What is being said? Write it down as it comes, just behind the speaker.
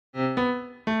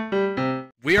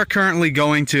are currently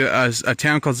going to a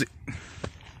town called.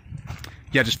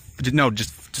 Yeah, just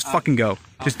fucking go.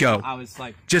 Just go. I was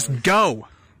like, just go.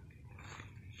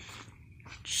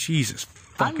 Jesus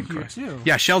fucking Christ. I'm here too.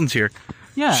 Yeah, Sheldon's here.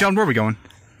 Yeah. Sheldon, where are we going?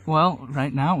 Well,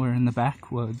 right now we're in the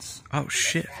backwoods. Oh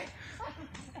shit.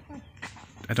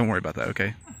 Don't worry about that.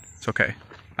 Okay, it's okay.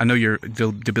 I know you're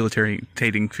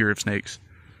debilitating fear of snakes.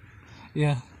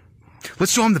 Yeah.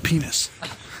 Let's show him the penis.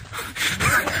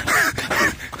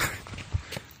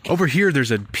 Over here,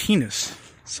 there's a penis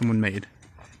someone made.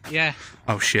 Yeah.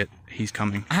 Oh shit, he's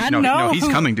coming. No, he's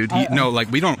coming, dude. We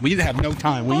have no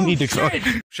time. We need to go.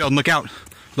 Sheldon, look out.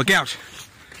 Look out.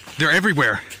 They're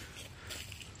everywhere.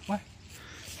 What?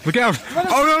 Look out.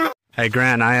 Oh no. Hey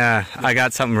Grant, I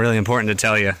got something really important to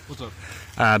tell you. What's up?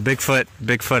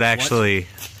 Bigfoot actually.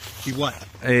 He what?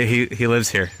 He lives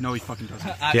here. No, he fucking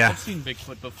doesn't. Yeah. I've seen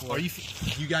Bigfoot before. Are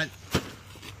you got?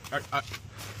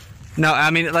 No,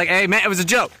 I mean, like, hey man, it was a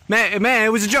joke. Man,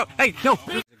 it was a joke. Hey, no.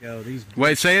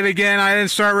 Wait, say it again. I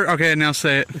didn't start. Okay, now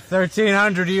say it.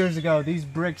 1,300 years ago, these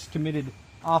bricks committed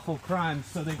awful crimes,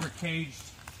 so they were caged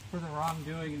for the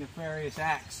wrongdoing and nefarious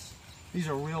acts. These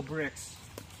are real bricks.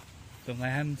 The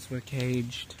lambs were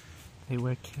caged. They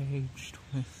were caged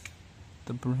with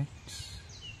the bricks.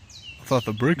 I thought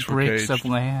the bricks were bricks caged. Of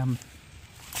lamb.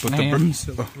 But Lambs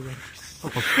the of bricks.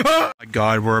 Oh my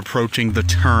God, we're approaching the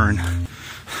turn.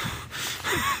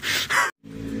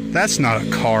 That's not a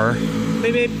car.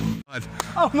 Beep, beep.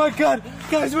 Oh my God,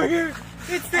 guys, we're here.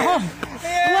 It's there. Oh,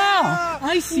 yeah. Wow,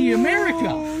 I see America.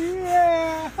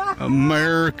 Yeah.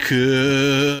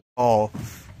 America. Oh,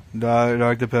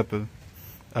 Dr. Pepper.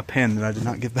 A pen that I did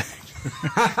not get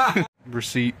back.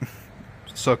 Receipt.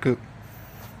 Suck it.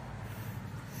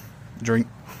 Drink.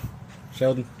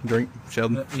 Sheldon. Drink.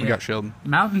 Sheldon. Yeah. We got Sheldon.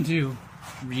 Mountain Dew.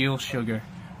 Real sugar.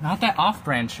 Not that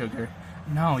off-brand sugar.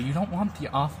 No, you don't want the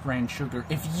off-brand sugar.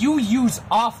 If you use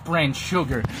off-brand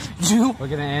sugar, We're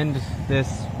gonna end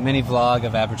this mini vlog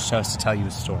of Average Toast to tell you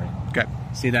a story. Okay.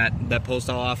 See that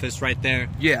postal office right there?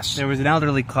 Yes. There was an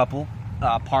elderly couple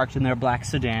parked in their black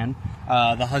sedan.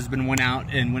 The husband went out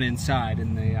and went inside,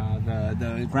 and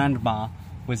the grandma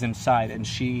was inside, and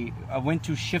she went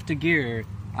to shift a gear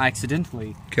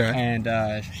accidentally. Okay.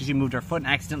 And she moved her foot and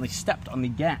accidentally stepped on the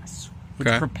gas, which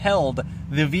okay. propelled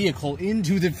the vehicle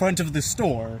into the front of the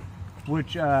store,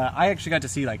 which I actually got to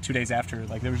see like 2 days after.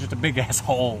 Like there was just a big ass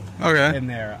hole in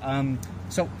there.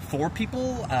 So four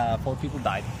people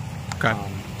died. Okay.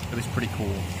 It was pretty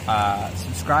cool.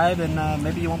 Subscribe and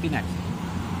maybe you won't be next.